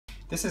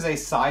This is a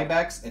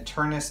Cybex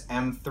Eternis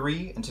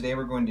M-3, and today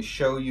we're going to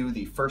show you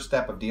the first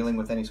step of dealing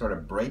with any sort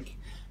of brake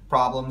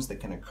problems that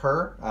can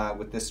occur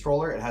with this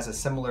stroller. It has a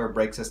similar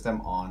brake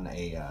system on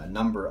a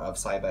number of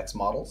Cybex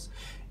models,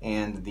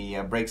 and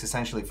the brakes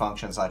essentially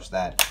function such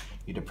that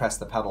you depress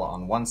the pedal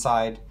on one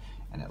side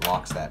and it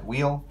locks that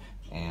wheel,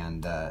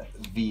 and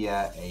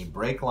via a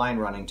brake line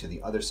running to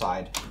the other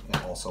side,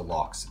 it also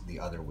locks the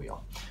other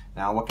wheel.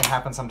 Now what can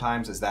happen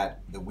sometimes is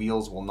that the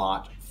wheels will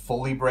not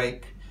fully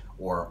brake,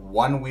 or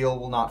one wheel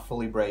will not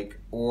fully brake,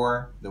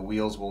 or the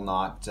wheels will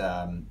not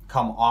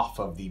come off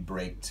of the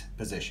braked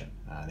position.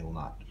 They will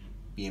not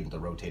be able to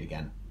rotate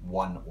again,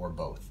 one or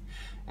both.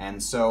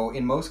 And so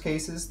in most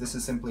cases, this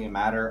is simply a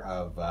matter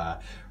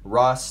of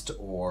rust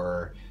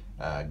or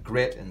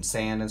grit and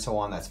sand and so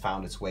on that's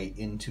found its way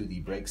into the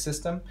brake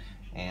system.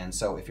 And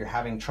so if you're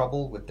having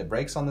trouble with the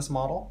brakes on this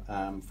model,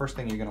 first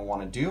thing you're going to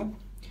want to do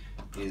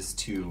is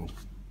to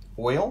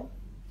oil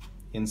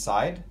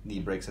inside the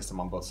brake system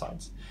on both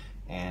sides.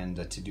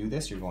 And to do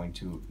this, you're going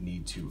to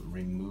need to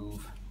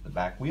remove the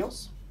back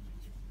wheels.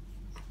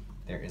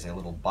 There is a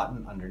little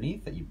button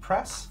underneath that you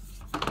press.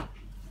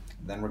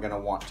 Then we're going to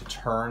want to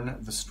turn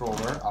the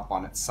stroller up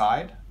on its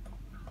side.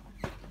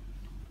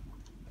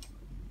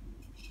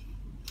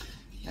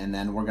 And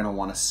then we're going to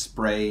want to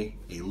spray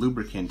a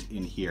lubricant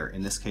in here.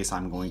 In this case,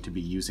 I'm going to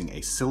be using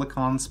a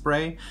silicone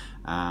spray,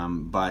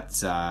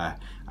 but I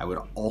would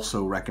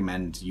also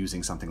recommend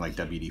using something like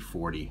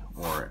WD-40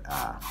 or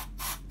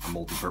a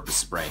multi-purpose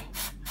spray.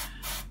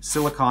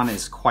 Silicone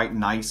is quite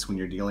nice when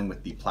you're dealing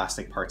with the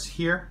plastic parts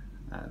here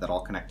that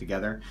all connect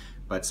together,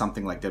 but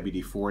something like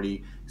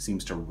WD-40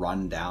 seems to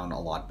run down a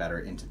lot better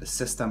into the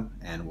system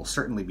and will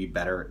certainly be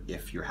better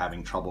if you're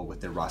having trouble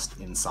with the rust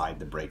inside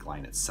the brake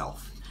line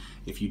itself.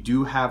 If you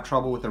do have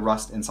trouble with the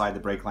rust inside the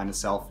brake line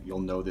itself, you'll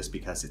know this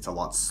because it's a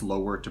lot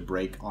slower to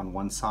brake on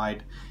one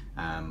side,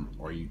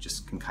 or you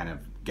just can kind of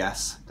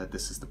guess that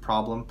this is the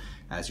problem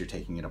as you're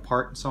taking it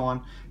apart and so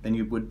on. Then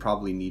you would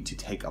probably need to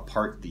take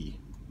apart the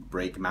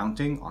brake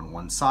mounting on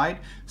one side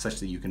such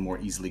that you can more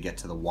easily get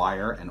to the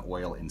wire and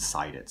oil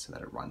inside it so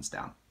that it runs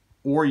down.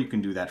 Or you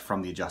can do that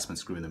from the adjustment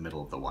screw in the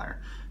middle of the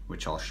wire,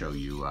 which I'll show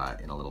you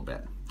in a little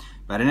bit.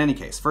 But in any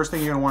case, first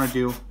thing you're going to want to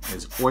do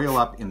is oil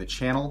up in the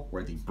channel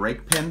where the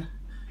brake pin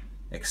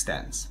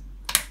extends.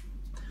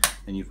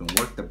 And you can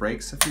work the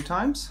brakes a few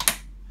times,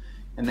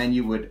 and then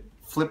you would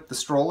flip the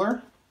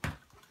stroller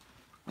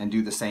and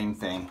do the same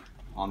thing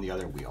on the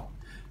other wheel.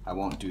 I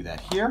won't do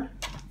that here,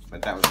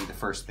 but that would be the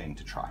first thing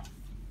to try.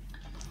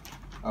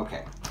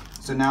 Okay,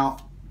 so now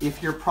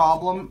if your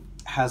problem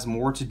has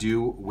more to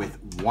do with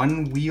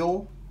one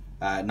wheel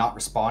not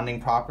responding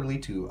properly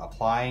to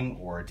applying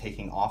or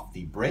taking off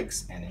the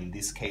brakes, and in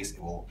this case it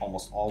will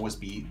almost always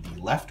be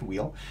the left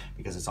wheel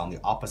because it's on the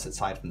opposite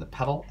side from the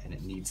pedal and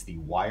it needs the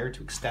wire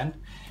to extend,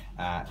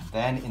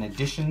 then in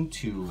addition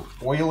to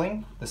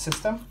oiling the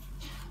system,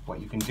 what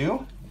you can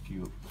do, if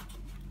you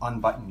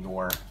unbutton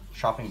your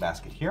shopping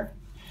basket here,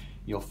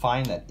 you'll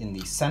find that in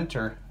the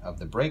center of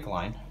the brake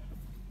line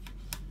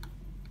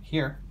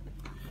here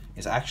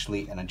is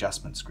actually an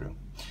adjustment screw.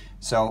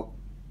 So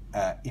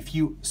if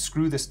you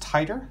screw this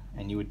tighter,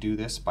 and you would do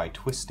this by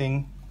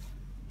twisting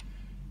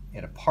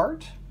it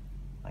apart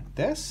like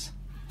this,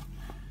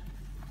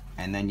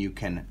 and then you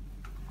can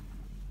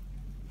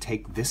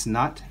take this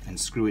nut and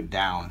screw it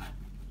down.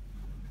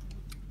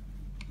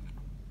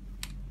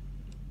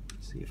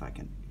 See if I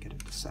can get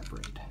it to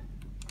separate.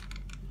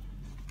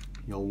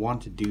 You'll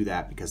want to do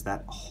that because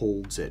that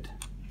holds it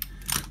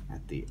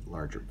at the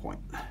larger point.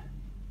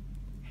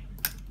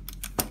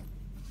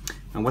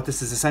 And what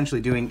this is essentially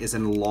doing is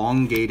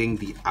elongating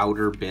the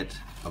outer bit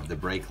of the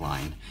brake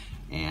line,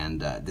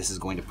 and this is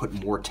going to put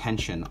more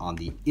tension on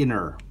the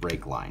inner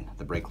brake line,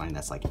 the brake line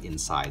that's like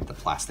inside the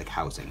plastic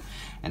housing,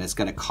 and it's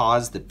going to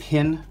cause the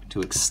pin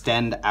to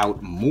extend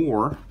out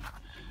more.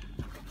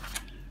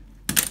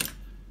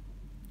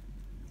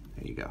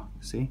 There you go,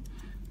 see?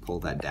 Pull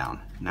that down.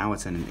 Now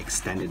it's in an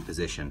extended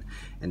position,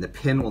 and the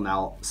pin will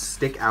now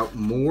stick out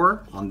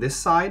more on this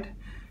side,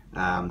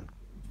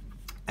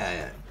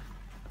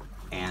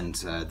 and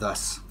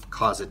thus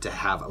cause it to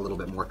have a little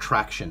bit more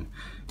traction,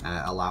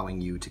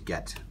 allowing you to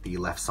get the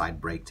left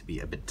side brake to be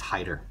a bit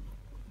tighter.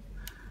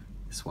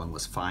 This one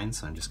was fine,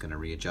 so I'm just going to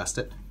readjust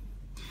it.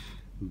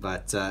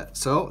 But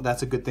so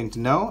that's a good thing to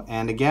know.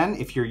 And again,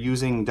 if you're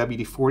using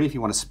WD-40, if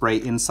you want to spray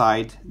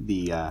inside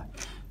the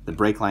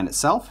brake line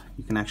itself,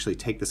 you can actually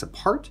take this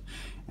apart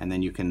and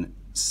then you can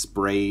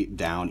spray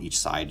down each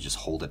side, just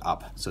hold it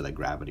up so that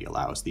gravity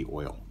allows the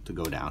oil to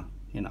go down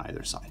in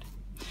either side.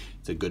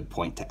 It's a good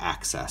point to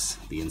access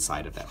the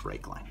inside of that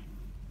brake line.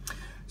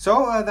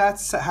 So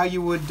that's how you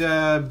would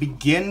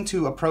begin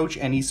to approach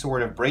any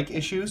sort of brake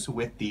issues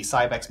with the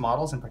Cybex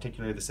models, in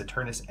particular this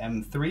Eternis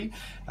M-3.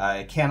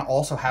 It can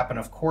also happen,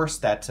 of course,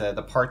 that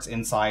the parts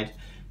inside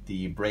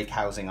the brake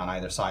housing on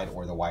either side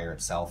or the wire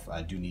itself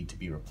do need to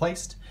be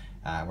replaced.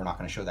 We're not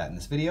going to show that in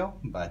this video,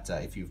 but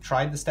if you've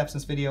tried the steps in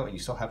this video and you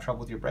still have trouble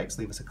with your brakes,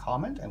 leave us a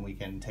comment and we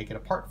can take it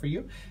apart for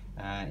you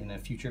in a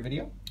future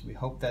video. We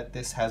hope that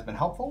this has been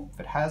helpful. If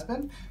it has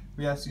been,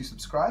 We ask you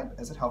subscribe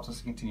as it helps us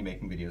to continue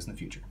making videos in the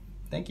future.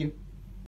 Thank you.